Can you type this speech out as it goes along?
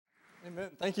Amen.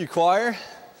 Thank you, choir.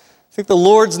 I think the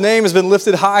Lord's name has been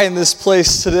lifted high in this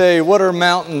place today. What are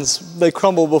mountains? They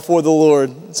crumble before the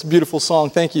Lord. It's a beautiful song.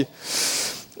 Thank you.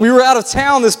 We were out of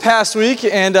town this past week,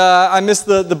 and I missed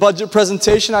the budget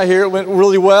presentation. I hear it went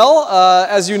really well.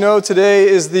 As you know,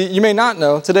 you may not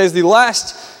know, today is the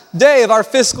last day of our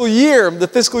fiscal year. The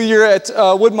fiscal year at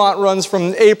Woodmont runs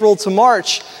from April to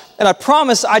March. And I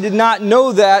promise I did not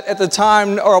know that at the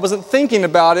time, or I wasn't thinking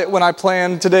about it when I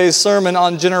planned today's sermon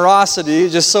on generosity. It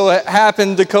just so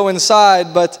happened to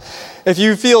coincide. But if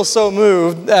you feel so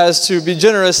moved as to be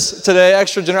generous today,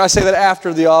 extra generous, I say that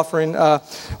after the offering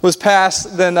was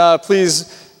passed, then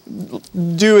please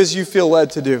do as you feel led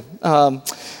to do.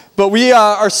 But we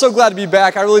are so glad to be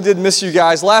back. I really did miss you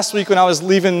guys. Last week when I was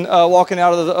leaving, walking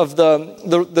out of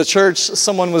the church,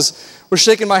 someone was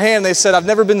shaking my hand. They said, "I've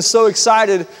never been so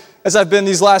excited as I've been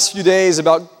these last few days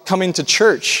about coming to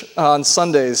church on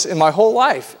Sundays in my whole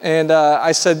life." And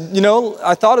I said,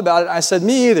 I thought about it. I said,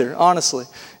 me either, honestly.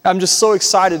 I'm just so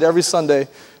excited every Sunday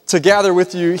to gather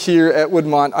with you here at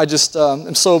Woodmont. I just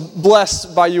am so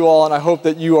blessed by you all, and I hope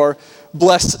that you are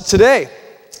blessed today.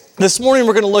 This morning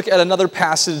we're going to look at another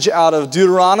passage out of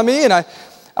Deuteronomy, and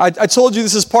I told you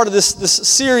this is part of this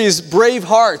series, Brave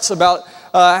Hearts, about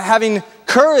having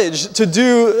courage to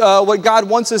do what God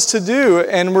wants us to do.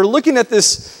 And we're looking at this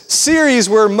series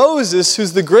where Moses,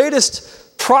 who's the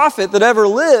greatest prophet that ever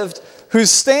lived, who's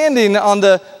standing on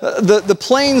the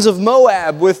plains of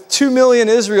Moab with 2 million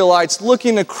Israelites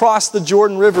looking across the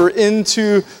Jordan River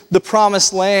into the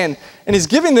promised land. And he's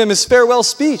giving them his farewell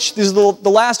speech. These are the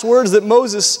last words that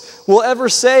Moses will ever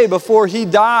say before he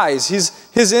dies.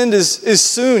 His end is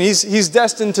soon. He's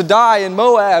destined to die in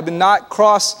Moab and not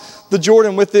cross the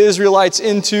Jordan with the Israelites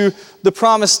into the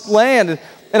promised land.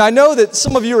 And I know that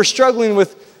some of you are struggling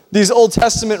with these Old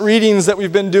Testament readings that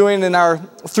we've been doing in our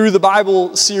Through the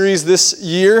Bible series this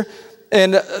year.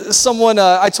 And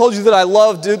I told you that I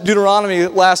love Deuteronomy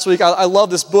last week. I love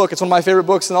this book. It's one of my favorite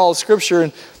books in all of Scripture.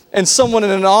 And someone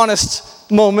in an honest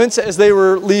moment as they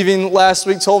were leaving last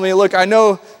week told me, "Look, I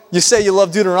know you say you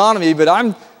love Deuteronomy, but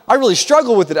I really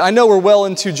struggle with it. I know we're well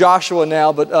into Joshua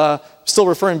now, but still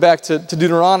referring back to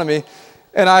Deuteronomy."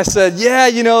 And I said, yeah,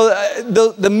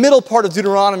 the middle part of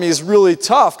Deuteronomy is really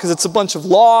tough because it's a bunch of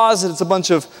laws and it's a bunch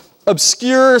of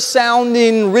obscure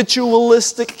sounding,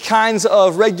 ritualistic kinds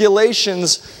of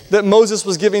regulations that Moses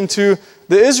was giving to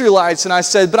the Israelites. And I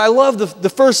said, but I love the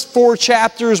first 4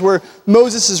 chapters where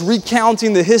Moses is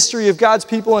recounting the history of God's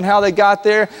people and how they got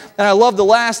there. And I love the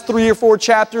last 3 or 4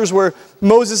 chapters where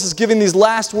Moses is giving these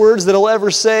last words that he'll ever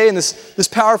say in this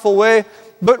powerful way.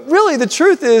 But really, the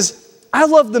truth is, I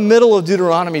love the middle of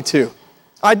Deuteronomy too.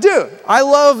 I do. I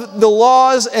love the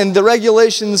laws and the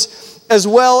regulations as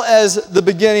well as the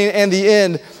beginning and the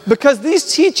end, because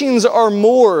these teachings are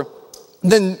more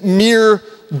than mere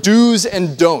do's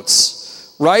and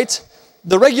don'ts, right?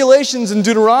 The regulations in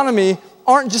Deuteronomy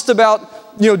aren't just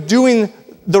about, doing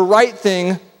the right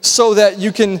thing so that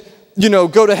you can,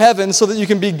 go to heaven, so that you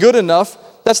can be good enough.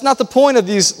 That's not the point of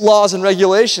these laws and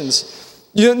regulations.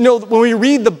 When we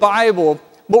read the Bible,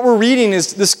 what we're reading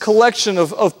is this collection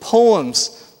of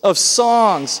poems, of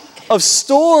songs, of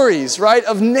stories, right?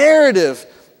 Of narrative,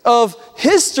 of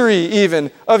history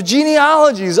even, of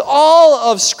genealogies. All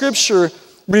of Scripture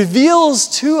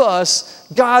reveals to us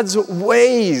God's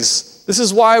ways. This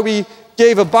is why we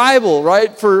gave a Bible,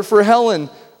 right, for Helen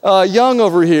Young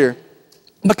over here.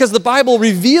 Because the Bible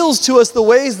reveals to us the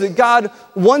ways that God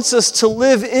wants us to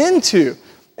live into.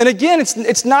 And again,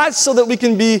 it's not so that we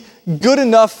can be good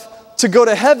enough to go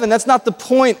to heaven. That's not the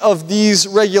point of these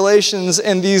regulations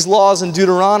and these laws in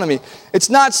Deuteronomy. It's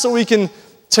not so we can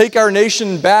take our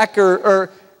nation back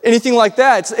or anything like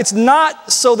that. It's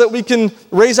not so that we can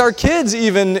raise our kids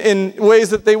even in ways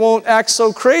that they won't act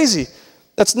so crazy.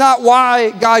 That's not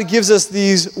why God gives us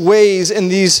these ways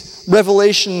and these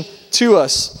revelation to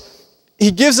us. He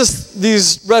gives us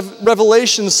these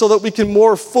revelations so that we can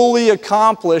more fully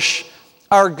accomplish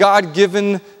our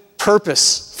God-given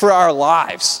purpose for our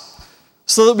lives,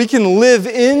 so that we can live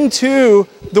into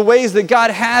the ways that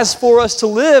God has for us to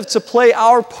live, to play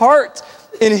our part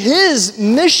in His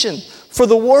mission for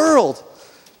the world.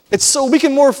 It's so we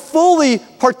can more fully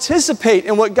participate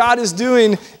in what God is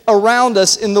doing around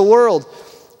us in the world.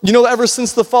 Ever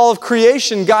since the fall of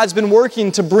creation, God's been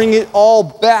working to bring it all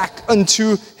back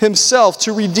unto Himself,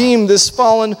 to redeem this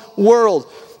fallen world.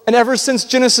 And ever since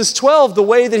Genesis 12, the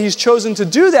way that He's chosen to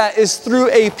do that is through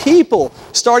a people,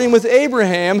 starting with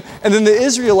Abraham and then the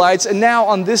Israelites, and now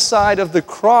on this side of the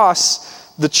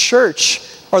cross, the church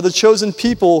are the chosen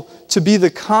people to be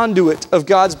the conduit of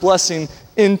God's blessing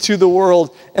into the world.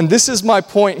 And this is my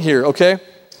point here, okay?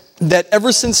 that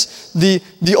ever since the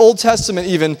Old Testament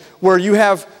even, where you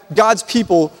have God's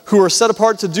people who are set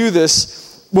apart to do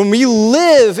this, when we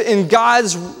live in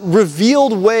God's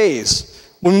revealed ways,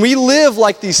 when we live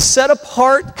like these set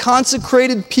apart,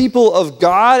 consecrated people of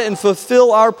God and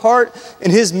fulfill our part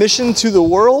in His mission to the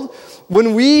world,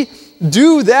 when we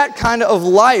do that kind of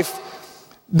life,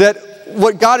 that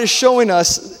what God is showing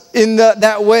us in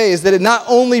that way is that it not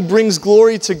only brings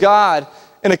glory to God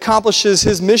and accomplishes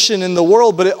His mission in the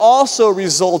world, but it also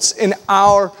results in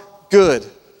our good.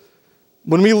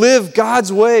 When we live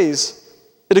God's ways,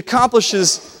 it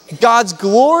accomplishes God's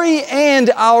glory and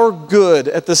our good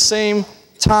at the same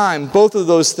time, both of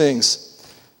those things.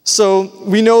 So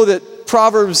we know that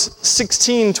Proverbs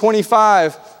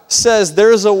 16:25 says,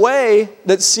 "There is a way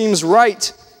that seems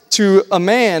right to a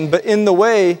man, but in the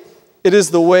way, it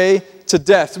is the way to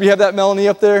death." We have that, Melanie,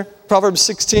 up there? Proverbs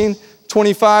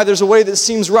 16:25, there's a way that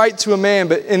seems right to a man,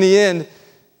 but in the end,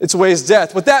 its way is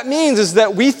death. What that means is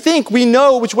that we think we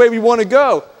know which way we want to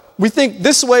go. We think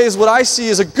this way is what I see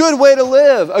as a good way to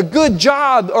live, a good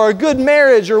job, or a good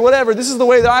marriage, or whatever. This is the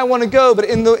way that I want to go, but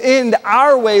in the end,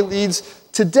 our way leads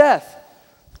to death.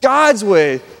 God's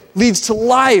way leads to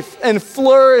life and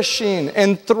flourishing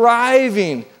and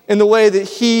thriving in the way that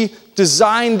He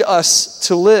designed us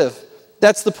to live.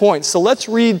 That's the point. So let's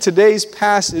read today's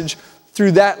passage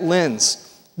through that lens.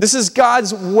 This is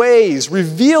God's ways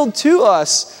revealed to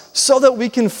us so that we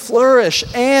can flourish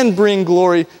and bring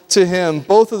glory to Him.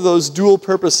 Both of those dual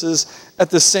purposes at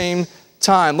the same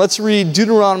time. Let's read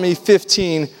Deuteronomy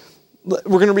 15. We're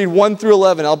going to read 1 through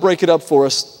 11. I'll break it up for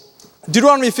us.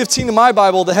 Deuteronomy 15 in my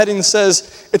Bible, the heading says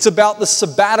it's about the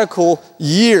sabbatical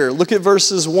year. Look at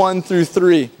verses 1 through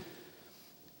 3.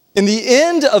 "In the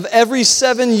end of every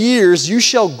 7 years, you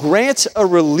shall grant a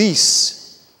release.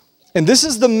 And this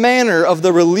is the manner of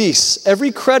the release.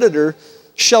 Every creditor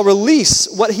shall release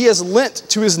what he has lent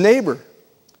to his neighbor.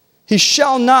 He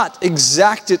shall not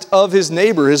exact it of his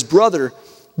neighbor, his brother,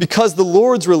 because the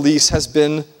Lord's release has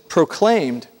been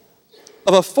proclaimed.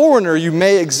 Of a foreigner you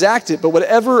may exact it, but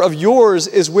whatever of yours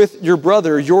is with your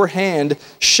brother, your hand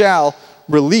shall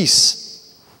release."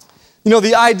 You know,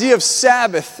 the idea of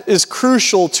Sabbath is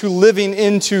crucial to living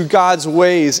into God's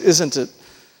ways, isn't it?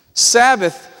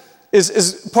 Sabbath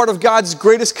is part of God's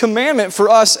greatest commandment for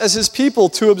us as His people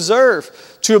to observe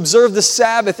the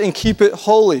Sabbath and keep it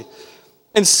holy.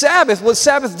 And what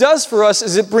Sabbath does for us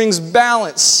is it brings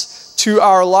balance to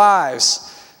our lives.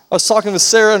 I was talking with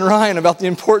Sarah and Ryan about the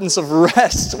importance of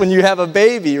rest when you have a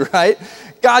baby, right?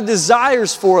 God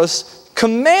desires for us,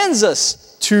 commands us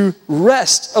to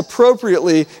rest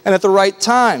appropriately and at the right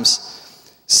times.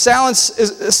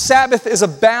 Sabbath is a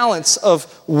balance of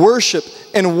worship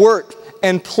and work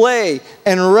and play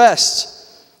and rest.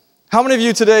 How many of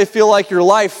you today feel like your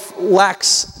life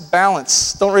lacks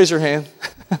balance? Don't raise your hand.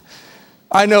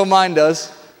 I know mine does.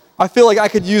 I feel like I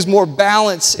could use more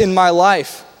balance in my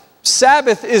life.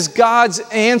 Sabbath is God's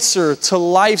answer to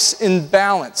life's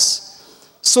imbalance.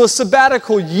 So a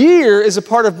sabbatical year is a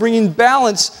part of bringing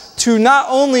balance to not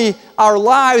only our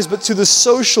lives, but to the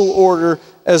social order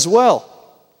as well.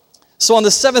 So on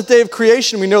the seventh day of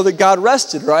creation, we know that God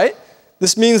rested, right?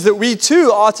 This means that we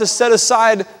too ought to set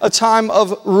aside a time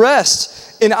of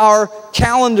rest in our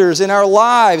calendars, in our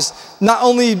lives, not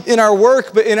only in our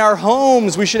work, but in our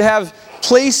homes. We should have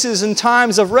places and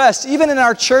times of rest, even in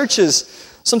our churches.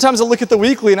 Sometimes I look at the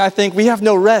weekly and I think we have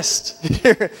no rest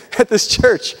here at this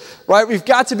church, right? We've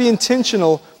got to be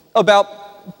intentional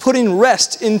about putting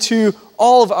rest into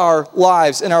all of our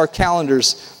lives and our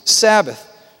calendars. Sabbath.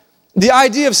 The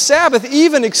idea of Sabbath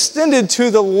even extended to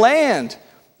the land.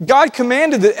 God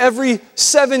commanded that every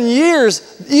 7 years,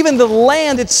 even the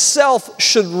land itself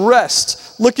should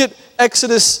rest. Look at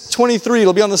Exodus 23.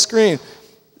 It'll be on the screen.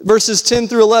 Verses 10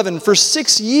 through 11. "For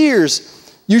 6 years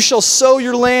you shall sow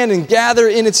your land and gather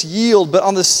in its yield, but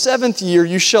on the 7th year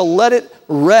you shall let it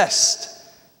rest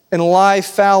and lie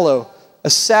fallow." A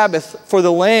Sabbath for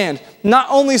the land. Not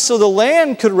only so the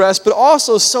land could rest, but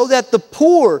also so that the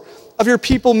poor of your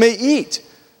people may eat.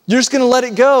 You're just going to let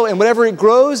it go, and whatever it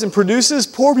grows and produces,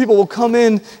 poor people will come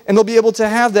in and they'll be able to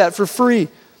have that for free.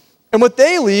 And what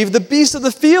they leave, the beasts of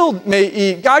the field may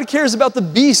eat. God cares about the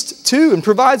beast too and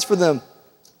provides for them.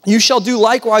 "You shall do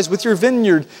likewise with your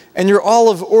vineyard and your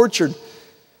olive orchard."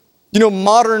 You know,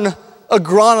 modern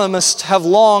agronomists have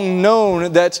long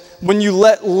known that when you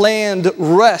let land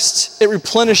rest, it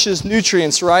replenishes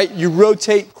nutrients, right? You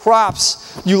rotate crops.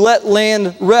 You let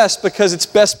land rest because it's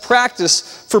best practice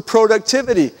for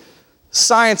productivity.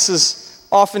 Science is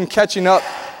often catching up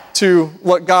to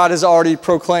what God has already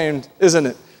proclaimed, isn't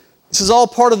it? This is all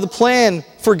part of the plan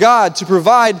for God to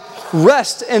provide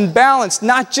rest and balance,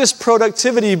 not just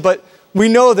productivity, but we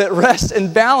know that rest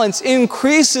and balance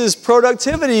increases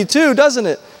productivity too, doesn't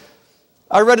it?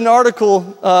 I read an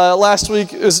article last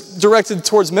week. It was directed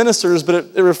towards ministers, but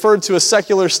it referred to a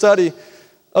secular study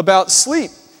about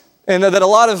sleep, and that a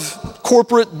lot of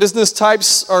corporate business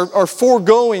types are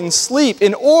foregoing sleep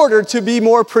in order to be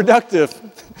more productive.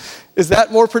 Is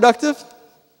that more productive?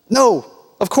 No,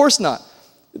 of course not.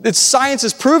 Science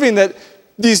is proving that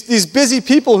these busy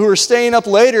people who are staying up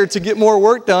later to get more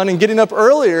work done and getting up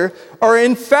earlier are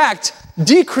in fact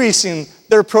decreasing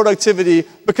their productivity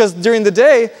because during the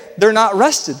day they're not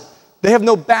rested. They have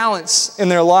no balance in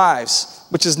their lives,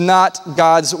 which is not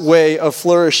God's way of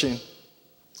flourishing.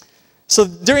 So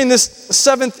during this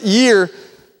 7th year,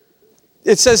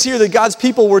 it says here that God's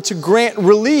people were to grant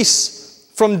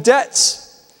release from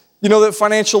debts. You know that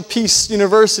Financial Peace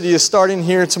University is starting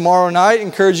here tomorrow night. I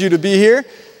encourage you to be here.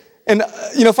 And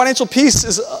Financial Peace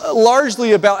is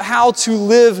largely about how to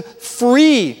live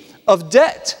free of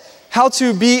debt, how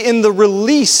to be in the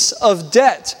release of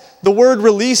debt. The word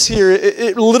release here,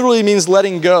 it literally means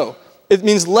letting go. It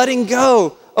means letting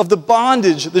go of the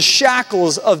bondage, the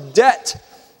shackles of debt.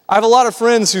 I have a lot of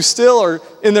friends who still are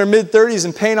in their mid-30s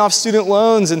and paying off student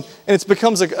loans, and it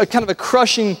becomes a kind of a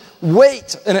crushing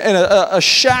weight and a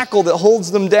shackle that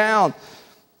holds them down.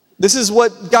 This is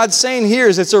what God's saying here,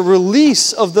 is it's a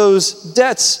release of those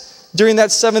debts during that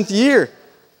 7th year.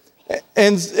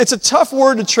 And it's a tough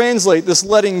word to translate, this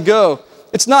letting go.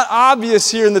 It's not obvious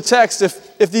here in the text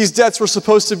if these debts were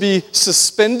supposed to be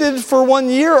suspended for 1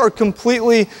 year or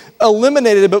completely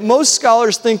eliminated, but most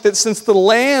scholars think that since the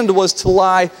land was to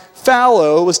lie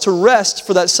fallow, was to rest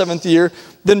for that 7th year,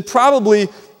 then probably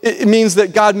it means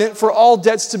that God meant for all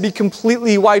debts to be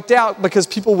completely wiped out because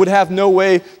people would have no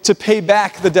way to pay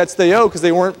back the debts they owe because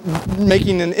they weren't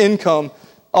making an income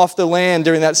off the land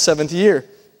during that 7th year.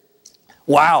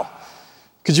 Wow.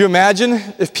 Could you imagine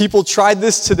if people tried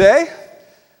this today?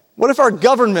 What if our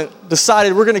government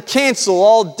decided we're going to cancel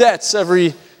all debts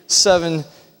every 7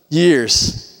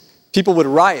 years? People would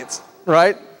riot,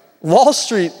 right? Wall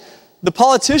Street, the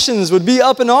politicians would be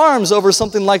up in arms over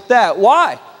something like that.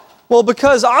 Why? Well,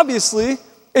 because obviously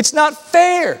it's not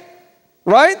fair,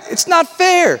 right? It's not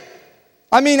fair.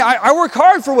 I mean, I work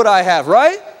hard for what I have,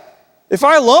 right? If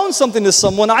I loan something to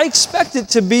someone, I expect it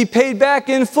to be paid back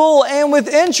in full and with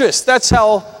interest. That's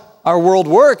how our world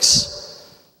works.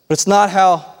 But it's not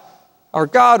how our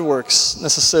God works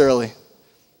necessarily.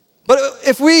 But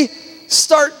if we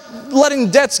start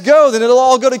letting debts go, then it'll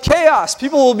all go to chaos.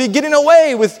 People will be getting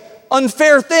away with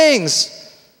unfair things.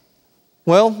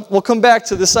 Well, we'll come back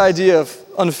to this idea of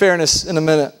unfairness in a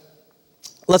minute.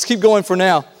 Let's keep going for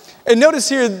now. And notice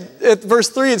here at verse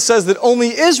 3, it says that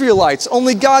only Israelites,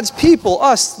 only God's people,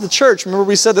 us, the church. Remember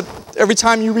we said that every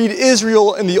time you read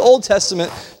Israel in the Old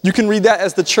Testament, you can read that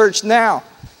as the church now.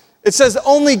 It says that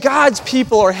only God's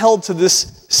people are held to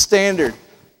this standard.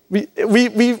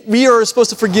 We are supposed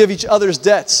to forgive each other's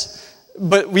debts.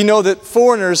 But we know that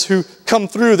foreigners who come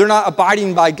through, they're not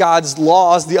abiding by God's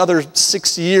laws the other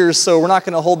 60 years, so we're not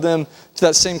going to hold them to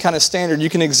that same kind of standard. You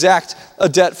can exact a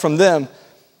debt from them.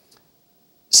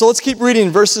 So let's keep reading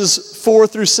verses 4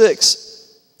 through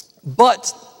 6.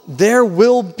 But there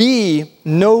will be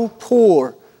no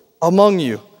poor among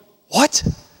you. What?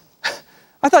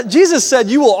 I thought Jesus said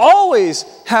you will always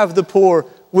have the poor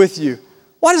with you.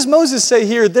 Why does Moses say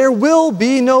here, there will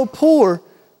be no poor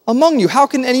among you? How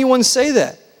can anyone say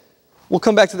that? We'll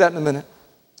come back to that in a minute.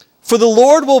 For the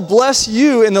Lord will bless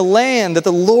you in the land that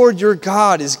the Lord your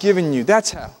God is giving you.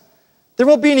 That's how. There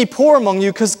won't be any poor among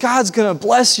you because God's going to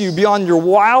bless you beyond your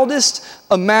wildest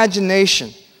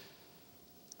imagination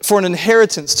for an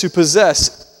inheritance to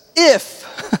possess if,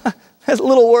 that's a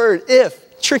little word,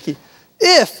 if, tricky,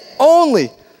 if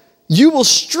only you will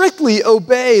strictly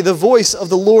obey the voice of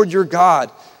the Lord your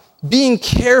God, being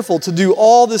careful to do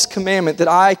all this commandment that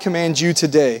I command you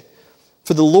today.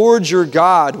 For the Lord your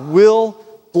God will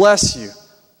bless you.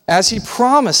 As he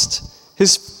promised,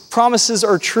 his promises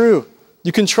are true.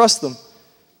 You can trust them.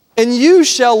 And you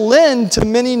shall lend to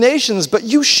many nations, but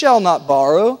you shall not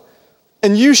borrow.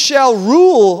 And you shall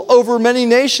rule over many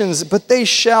nations, but they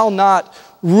shall not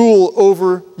rule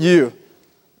over you.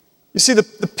 You see, the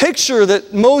picture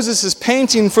that Moses is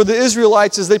painting for the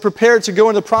Israelites as they prepare to go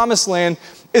into the promised land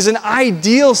is an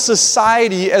ideal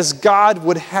society as God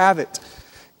would have it.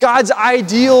 God's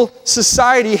ideal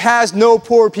society has no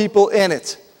poor people in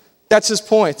it. That's his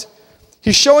point.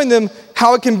 He's showing them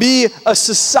how it can be a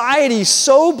society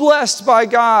so blessed by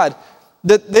God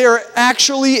that they are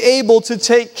actually able to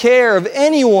take care of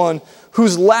anyone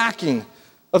who's lacking,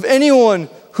 of anyone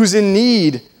who's in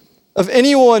need. of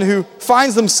anyone who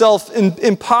finds themselves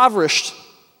impoverished.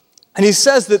 And he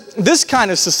says that this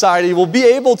kind of society will be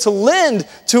able to lend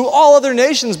to all other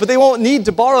nations, but they won't need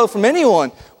to borrow from anyone,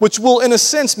 which will, in a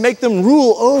sense, make them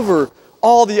rule over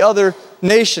all the other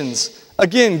nations.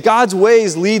 Again, God's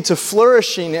ways lead to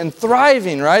flourishing and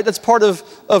thriving, right? That's part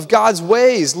of God's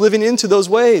ways, living into those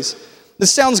ways.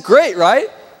 This sounds great, right?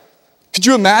 Could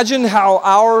you imagine how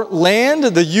our land,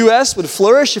 the U.S., would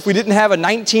flourish if we didn't have a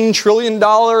 $19 trillion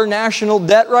national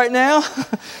debt right now?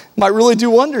 It might really do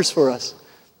wonders for us.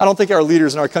 I don't think our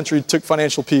leaders in our country took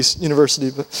Financial Peace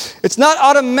University, but it's not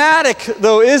automatic,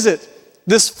 though, is it?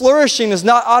 This flourishing is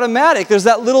not automatic. There's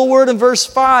that little word in verse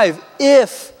 5,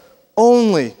 if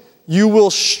only you will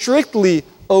strictly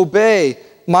obey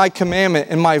my commandment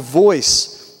and my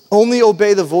voice. Only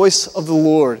obey the voice of the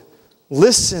Lord.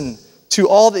 Listen to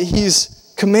all that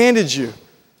he's commanded you.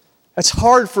 It's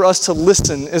hard for us to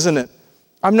listen, isn't it?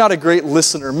 I'm not a great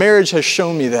listener. Marriage has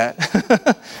shown me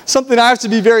that. Something I have to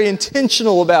be very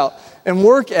intentional about and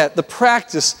work at, the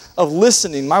practice of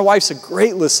listening. My wife's a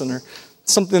great listener,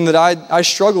 something that I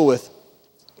struggle with.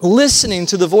 Listening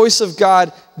to the voice of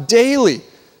God daily.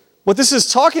 What this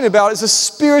is talking about is a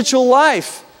spiritual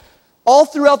life. All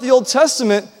throughout the Old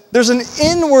Testament, there's an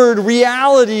inward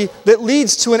reality that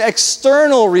leads to an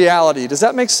external reality. Does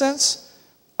that make sense?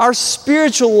 Our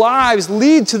spiritual lives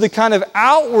lead to the kind of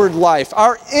outward life.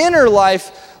 Our inner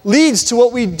life leads to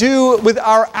what we do with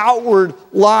our outward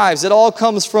lives. It all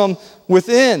comes from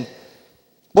within.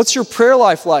 What's your prayer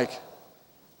life like?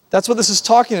 That's what this is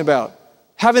talking about.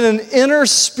 Having an inner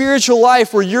spiritual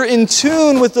life where you're in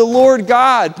tune with the Lord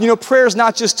God. You know, prayer is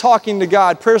not just talking to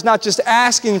God. Prayer is not just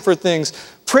asking for things.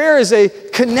 Prayer is a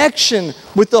connection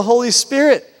with the Holy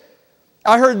Spirit.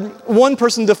 I heard one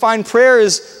person define prayer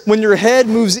as when your head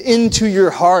moves into your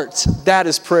heart. That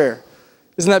is prayer.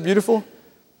 Isn't that beautiful?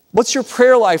 What's your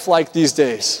prayer life like these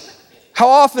days? How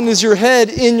often is your head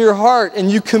in your heart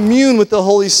and you commune with the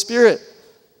Holy Spirit?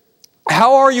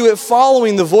 How are you at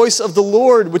following the voice of the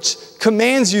Lord, which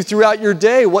commands you throughout your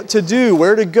day what to do,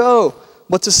 where to go,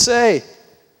 what to say?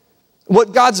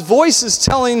 What God's voice is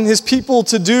telling his people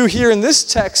to do here in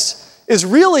this text is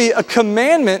really a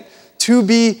commandment to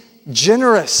be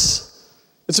generous.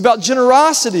 It's about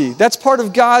generosity. That's part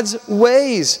of God's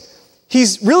ways.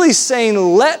 He's really saying,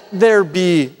 let there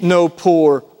be no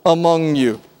poor among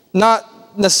you.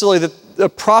 Not necessarily the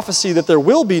prophecy that there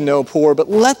will be no poor, but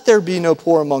let there be no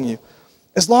poor among you.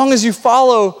 As long as you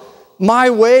follow my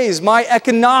ways, my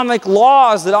economic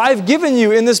laws that I've given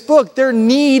you in this book, there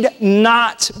need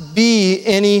not be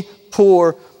any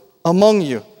poor among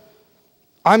you.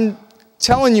 I'm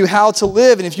telling you how to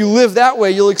live, and if you live that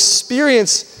way, you'll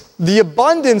experience the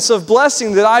abundance of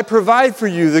blessing that I provide for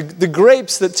you, the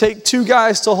grapes that take two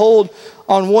guys to hold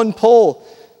on one pole,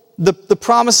 the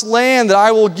promised land that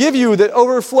I will give you that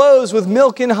overflows with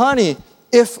milk and honey,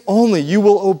 if only you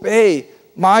will obey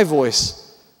my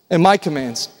voice and my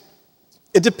commands.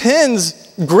 It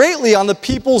depends greatly on the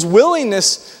people's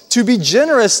willingness to be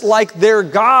generous like their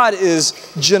God is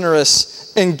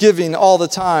generous and giving all the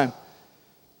time.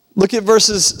 Look at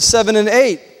verses 7 and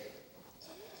 8.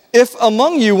 If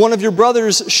among you one of your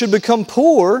brothers should become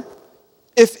poor,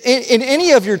 if in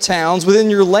any of your towns within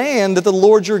your land that the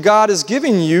Lord your God is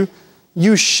giving you,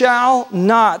 you shall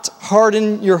not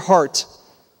harden your heart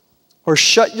or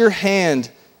shut your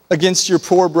hand against your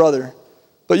poor brother,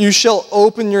 but you shall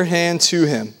open your hand to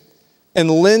him and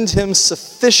lend him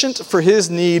sufficient for his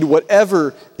need,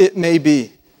 whatever it may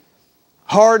be.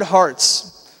 Hard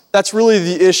hearts. That's really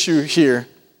the issue here.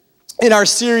 In our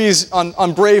series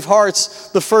on brave hearts,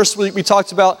 the first week we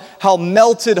talked about how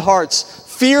melted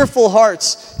hearts, fearful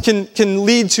hearts can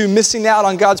lead to missing out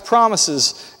on God's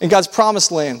promises and God's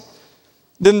promised land.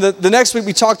 Then the next week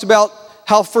we talked about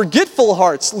how forgetful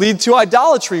hearts lead to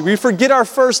idolatry. We forget our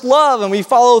first love and we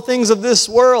follow things of this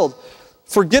world.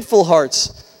 Forgetful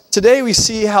hearts. Today we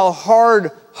see how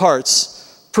hard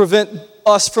hearts prevent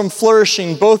us from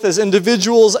flourishing, both as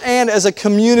individuals and as a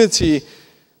community.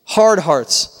 Hard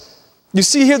hearts. You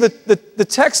see here that the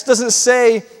text doesn't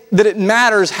say that it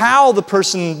matters how the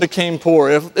person became poor.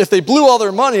 If they blew all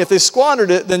their money, if they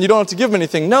squandered it, then you don't have to give them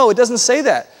anything. No, it doesn't say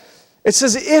that. It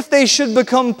says if they should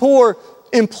become poor,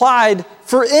 implied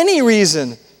for any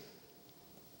reason.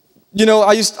 You know,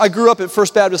 I grew up at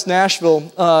First Baptist Nashville,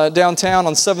 downtown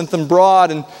on 7th and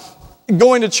Broad, and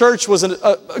going to church was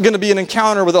going to be an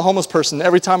encounter with a homeless person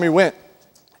every time we went.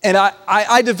 And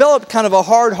I developed kind of a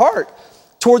hard heart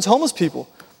towards homeless people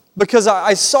because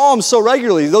I saw them so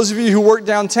regularly. Those of you who work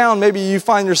downtown, maybe you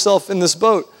find yourself in this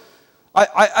boat.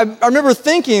 I remember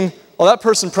thinking, well, that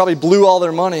person probably blew all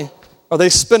their money, or they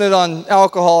spent it on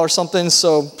alcohol or something,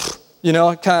 so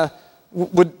I kind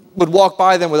of would walk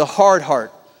by them with a hard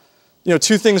heart.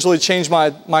 Two things really changed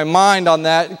my mind on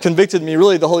that, convicted me,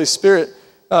 really the Holy Spirit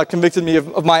convicted me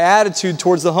of my attitude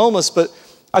towards the homeless. But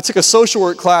I took a social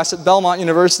work class at Belmont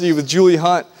University with Julie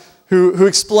Hunt, who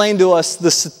explained to us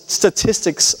the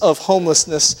statistics of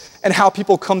homelessness and how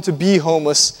people come to be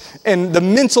homeless and the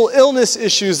mental illness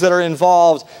issues that are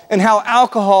involved and how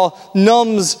alcohol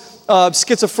numbs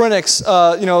schizophrenics,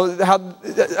 how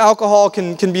alcohol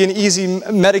can be an easy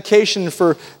medication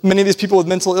for many of these people with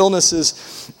mental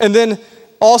illnesses. And then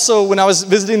also when I was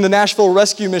visiting the Nashville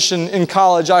Rescue Mission in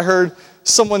college, I heard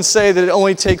someone say that it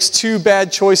only takes 2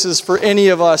 bad choices for any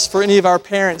of us, for any of our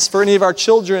parents, for any of our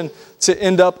children to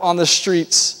end up on the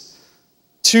streets.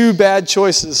 2 bad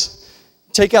choices.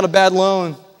 Take out a bad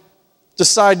loan,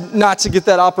 decide not to get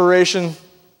that operation,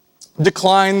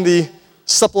 decline the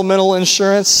supplemental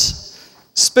insurance,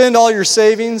 spend all your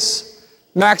savings,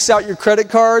 max out your credit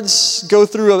cards, go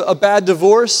through a bad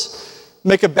divorce,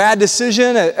 make a bad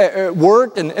decision at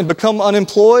work and become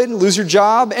unemployed, lose your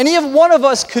job. Any of one of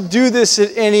us could do this at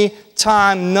any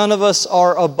time. None of us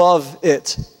are above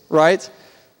it, right?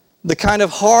 The kind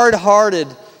of hard-hearted,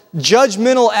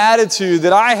 judgmental attitude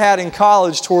that I had in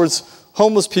college towards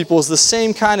homeless people is the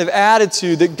same kind of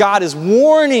attitude that God is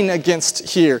warning against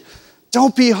here.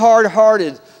 Don't be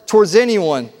hard-hearted towards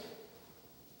anyone.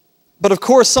 But of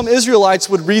course, some Israelites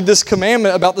would read this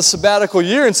commandment about the sabbatical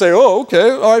year and say, oh,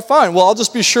 okay, all right, fine. Well, I'll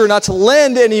just be sure not to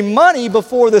lend any money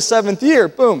before the 7th year.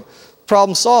 Boom,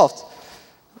 problem solved.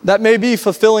 That may be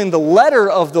fulfilling the letter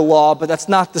of the law, but that's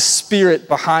not the spirit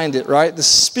behind it, right? The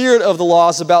spirit of the law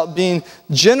is about being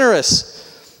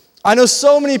generous. I know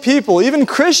so many people, even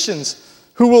Christians,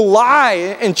 who will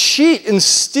lie and cheat and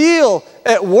steal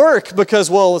at work because,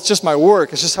 well, it's just my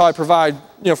work. It's just how I provide,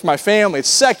 for my family. It's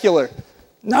secular.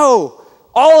 No,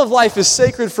 all of life is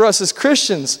sacred for us as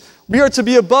Christians. We are to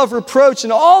be above reproach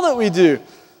in all that we do.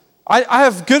 I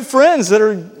have good friends that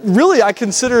are really, I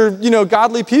consider,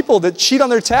 godly people that cheat on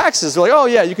their taxes. They're like, oh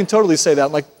yeah, you can totally say that.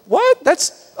 I'm like, what?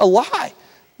 That's a lie.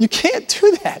 You can't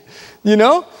do that,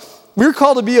 We're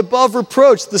called to be above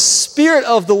reproach. The spirit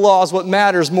of the law is what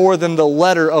matters more than the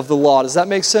letter of the law. Does that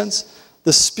make sense?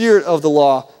 The spirit of the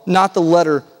law, not the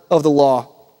letter of the law.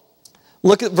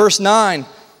 Look at verse 9.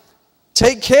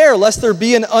 Take care lest there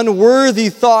be an unworthy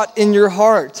thought in your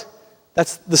heart.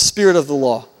 That's the spirit of the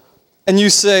law. And you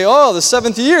say, oh, the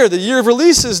 7th year, the year of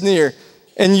release is near.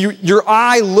 And your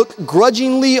eye look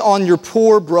grudgingly on your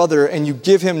poor brother and you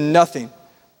give him nothing.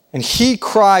 And he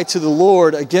cry to the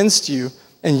Lord against you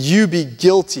and you be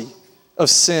guilty of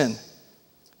sin.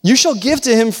 You shall give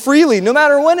to him freely, no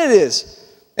matter when it is.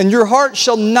 And your heart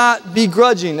shall not be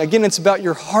grudging. Again, it's about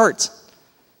your heart.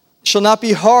 Shall not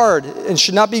be hard and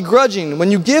should not be grudging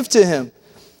when you give to him.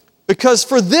 Because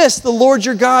for this the Lord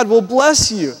your God will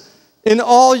bless you in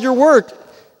all your work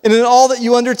and in all that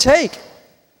you undertake.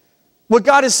 What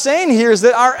God is saying here is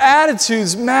that our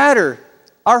attitudes matter.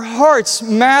 Our hearts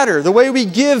matter. The way we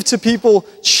give to people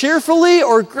cheerfully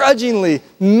or grudgingly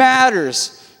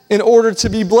matters in order to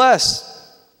be blessed.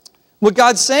 What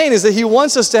God's saying is that he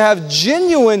wants us to have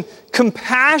genuine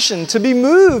compassion, to be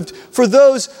moved for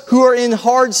those who are in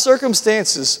hard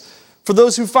circumstances, for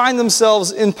those who find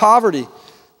themselves in poverty,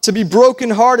 to be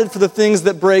brokenhearted for the things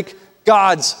that break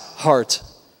God's heart.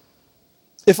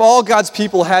 If all God's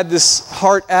people had this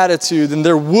heart attitude, then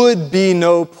there would be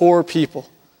no poor people.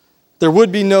 There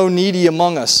would be no needy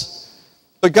among us.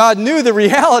 But God knew the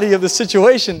reality of the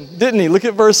situation, didn't he? Look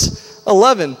at verse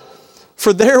 11.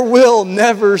 For there will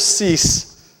never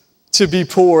cease to be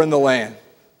poor in the land.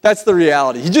 That's the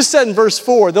reality. He just said in verse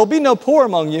 4, there'll be no poor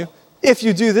among you if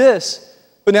you do this.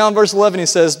 But now in verse 11 he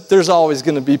says, there's always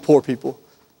going to be poor people.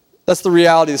 That's the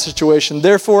reality of the situation.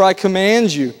 Therefore I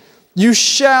command you, you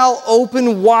shall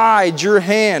open wide your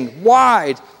hand,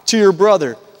 wide to your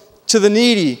brother, to the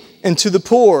needy and to the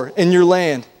poor in your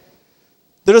land.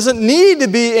 There doesn't need to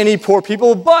be any poor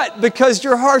people, but because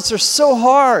your hearts are so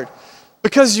hard,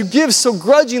 because you give so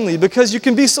grudgingly, because you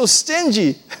can be so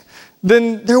stingy,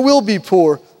 then there will be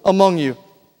poor among you.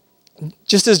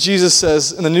 Just as Jesus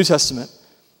says in the New Testament.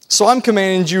 So I'm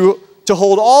commanding you to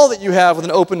hold all that you have with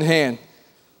an open hand.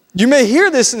 You may hear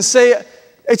this and say,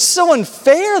 it's so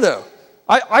unfair though.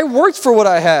 I worked for what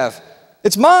I have.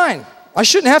 It's mine. I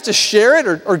shouldn't have to share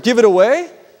it or give it away.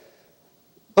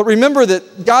 But remember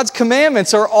that God's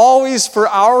commandments are always for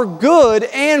our good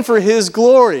and for his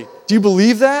glory. Do you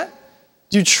believe that?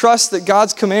 Do you trust that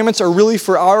God's commandments are really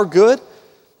for our good?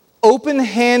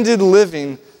 Open-handed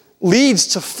living leads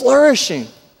to flourishing.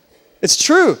 It's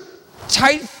true.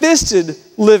 Tight-fisted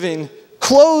living,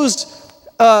 closed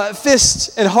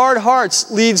fists and hard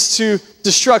hearts leads to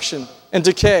destruction and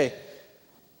decay.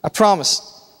 I promise.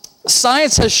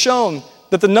 Science has shown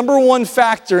that the number one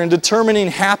factor in determining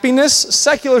happiness,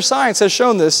 secular science has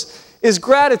shown this, is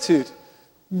gratitude.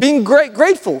 Being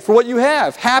grateful for what you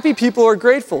have. Happy people are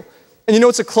grateful. And you know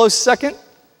what's a close second?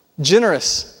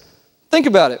 Generous. Think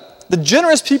about it. The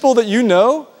generous people that you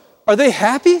know, are they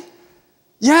happy?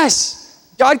 Yes.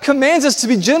 God commands us to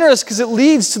be generous because it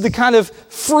leads to the kind of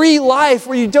free life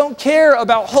where you don't care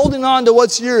about holding on to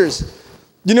what's yours.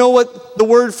 You know what the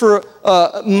word for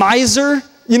miser?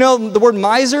 You know the word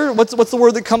miser? What's the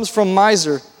word that comes from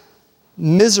miser?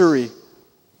 Misery.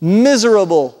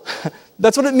 Miserable.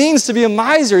 That's what it means to be a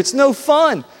miser. It's no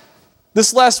fun.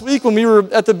 This last week when we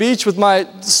were at the beach with my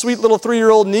sweet little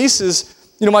 3-year-old nieces,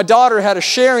 my daughter had a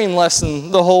sharing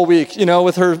lesson the whole week,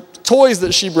 with her toys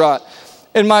that she brought.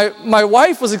 And my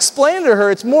wife was explaining to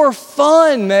her, it's more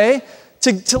fun, May,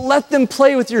 to let them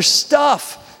play with your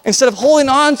stuff instead of holding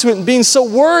on to it and being so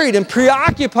worried and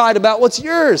preoccupied about what's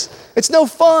yours. It's no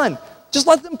fun. Just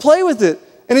let them play with it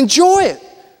and enjoy it.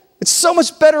 It's so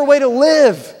much better way to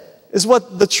live, is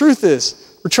what the truth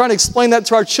is. We're trying to explain that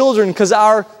to our children because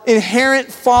our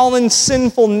inherent fallen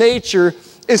sinful nature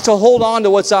is to hold on to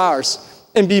what's ours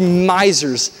and be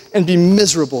misers and be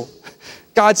miserable.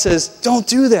 God says, don't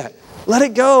do that. Let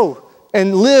it go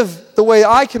and live the way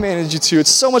I commanded you to. It's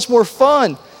so much more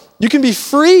fun. You can be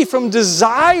free from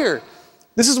desire.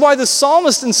 This is why the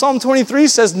psalmist in Psalm 23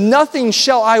 says, nothing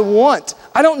shall I want.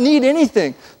 I don't need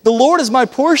anything. The Lord is my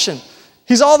portion.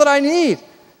 He's all that I need.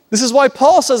 This is why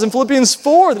Paul says in Philippians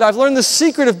 4 that I've learned the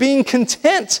secret of being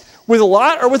content with a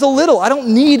lot or with a little. I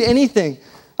don't need anything.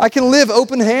 I can live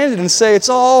open-handed and say, it's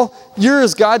all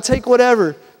yours, God. Take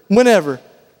whatever, whenever.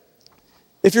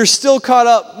 If you're still caught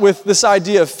up with this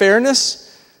idea of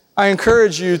fairness, I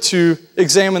encourage you to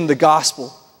examine the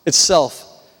gospel itself.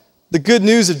 The good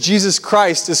news of Jesus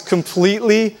Christ is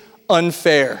completely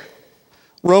unfair.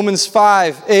 Romans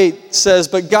 5:8 says,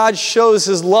 but God shows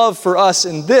his love for us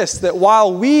in this, that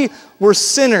while we were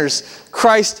sinners,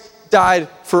 Christ died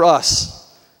for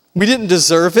us. We didn't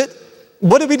deserve it.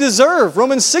 What did we deserve?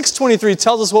 Romans 6:23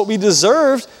 tells us what we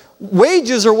deserved.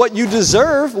 Wages are what you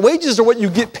deserve. Wages are what you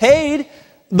get paid.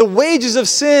 The wages of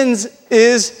sins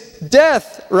is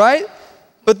death, right?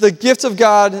 But the gift of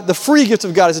God, the free gift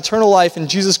of God is eternal life in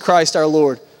Jesus Christ our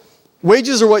Lord.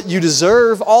 Wages are what you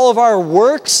deserve. All of our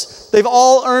works, they've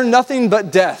all earned nothing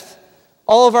but death.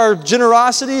 All of our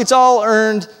generosity, it's all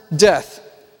earned death.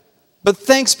 But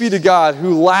thanks be to God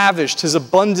who lavished his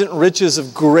abundant riches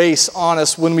of grace on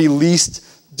us when we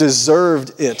least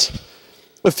deserved it.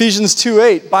 Ephesians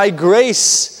 2:8, by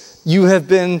grace you have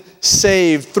been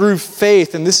saved through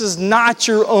faith, and this is not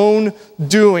your own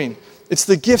doing. It's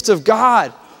the gift of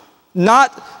God,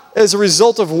 not as a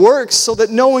result of works so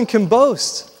that no one can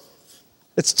boast.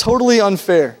 It's totally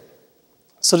unfair.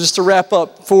 So just to wrap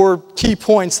up, 4 key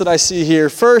points that I see here.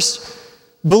 First,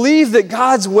 believe that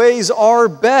God's ways are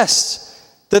best,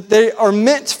 that they are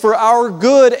meant for our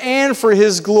good and for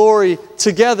his glory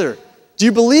together. Do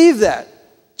you believe that?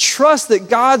 Trust that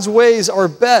God's ways are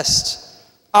best.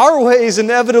 Our ways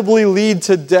inevitably lead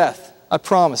to death, I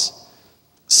promise.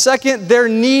 Second, there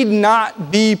need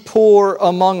not be poor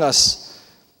among us.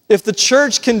 If the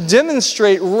church can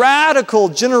demonstrate radical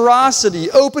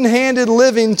generosity, open-handed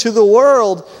living to the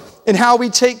world in how we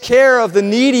take care of the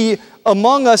needy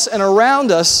among us and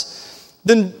around us,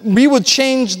 then we would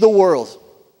change the world.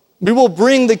 We will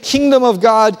bring the kingdom of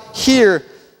God here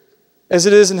as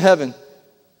it is in heaven.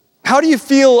 How do you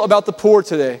feel about the poor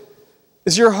today?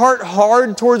 Is your heart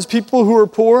hard towards people who are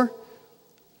poor?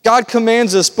 God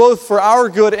commands us both for our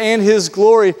good and his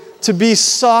glory to be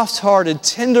soft-hearted,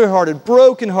 tender-hearted,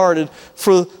 broken-hearted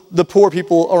for the poor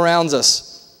people around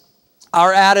us.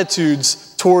 Our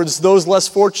attitudes towards those less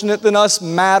fortunate than us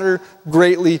matter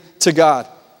greatly to God.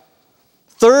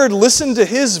 Third, listen to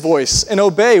his voice and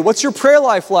obey. What's your prayer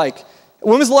life like?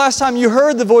 When was the last time you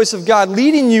heard the voice of God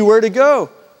leading you where to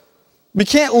go? We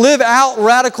can't live out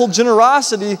radical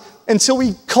generosity until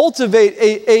we cultivate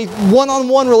a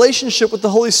one-on-one relationship with the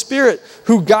Holy Spirit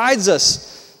who guides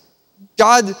us,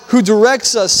 God who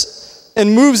directs us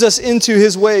and moves us into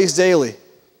his ways daily.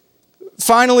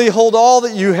 Finally, hold all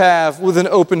that you have with an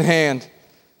open hand.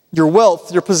 Your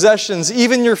wealth, your possessions,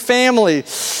 even your family.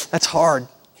 That's hard.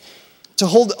 To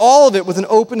hold all of it with an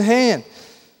open hand.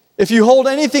 If you hold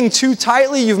anything too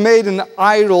tightly, you've made an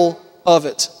idol of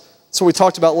it. That's what we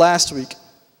talked about last week.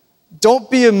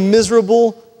 Don't be a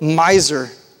miserable miser,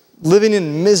 living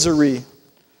in misery.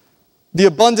 The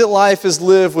abundant life is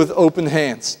lived with open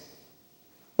hands.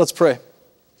 Let's pray.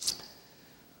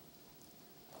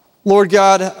 Lord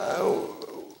God,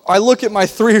 I look at my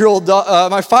 5-year-old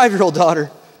daughter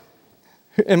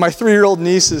and my 3-year-old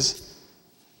nieces,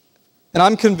 and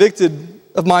I'm convicted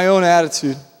of my own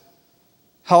attitude,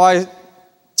 how I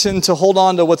tend to hold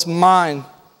on to what's mine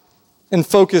and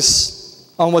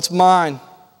focus on what's mine.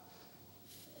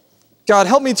 God,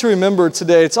 help me to remember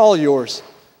today, it's all yours.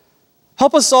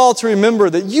 Help us all to remember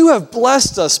that you have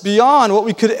blessed us beyond what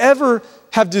we could ever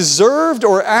have deserved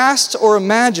or asked or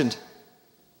imagined.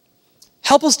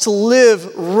 Help us to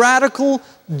live radical,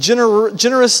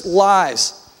 generous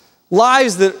lives.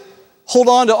 Lives that hold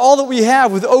on to all that we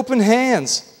have with open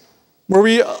hands, where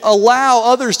we allow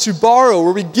others to borrow,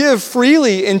 where we give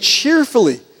freely and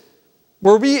cheerfully,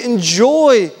 where we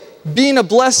enjoy being a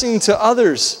blessing to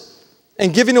others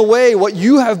and giving away what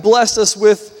you have blessed us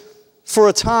with for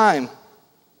a time.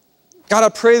 God, I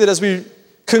pray that as we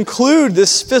conclude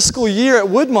this fiscal year at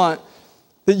Woodmont,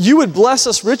 that you would bless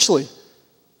us richly,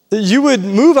 that you would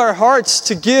move our hearts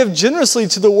to give generously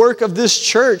to the work of this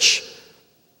church.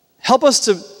 Help us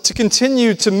to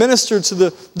continue to minister to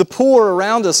the poor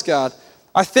around us, God.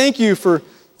 I thank you for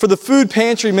the food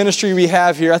pantry ministry we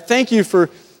have here. I thank you for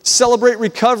Celebrate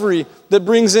Recovery that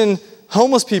brings in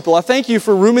homeless people. I thank you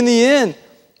for Room in the Inn.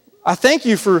 I thank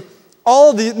you for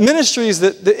all the ministries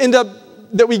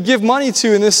that we give money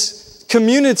to in this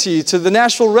community, to the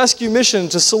Nashville Rescue Mission,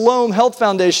 to Siloam Health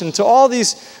Foundation, to all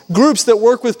these groups that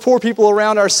work with poor people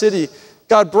around our city.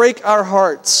 God, break our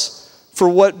hearts for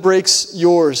what breaks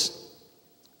yours.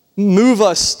 Move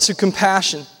us to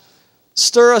compassion.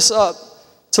 Stir us up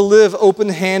to live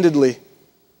open-handedly.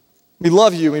 We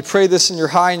love you. We pray this in your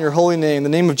high and your holy name, in the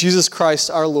name of Jesus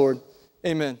Christ our Lord.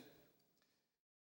 Amen.